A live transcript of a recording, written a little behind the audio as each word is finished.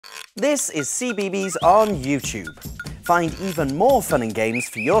This is CBeebies on YouTube. Find even more fun and games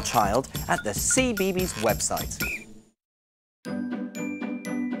for your child at the CBeebies website.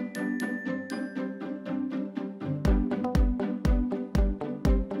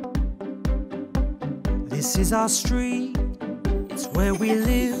 This is our street, it's where we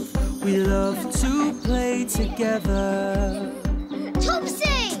live. We love to play together.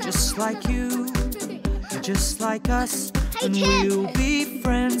 Topsy! Just like you, you're just like us, Hey, and Tim. we'll be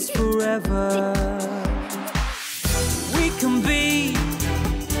friends forever. We can be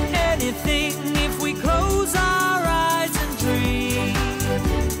anything if we close our eyes and dream.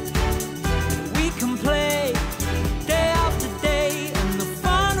 We can play day after day, and the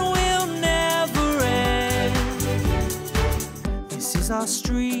fun will never end. This is our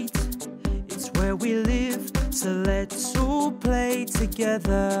street, it's where we live, so let's all play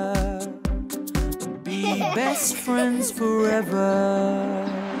together. Be best friends forever.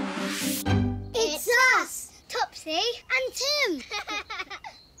 It's us, Topsy and Tim.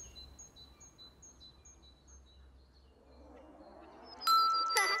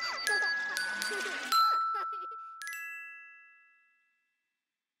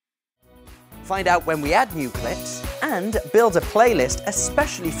 Find out when we add new clips and build a playlist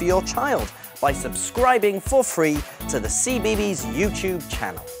especially for your child by subscribing for free to the CBeebies YouTube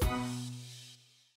channel.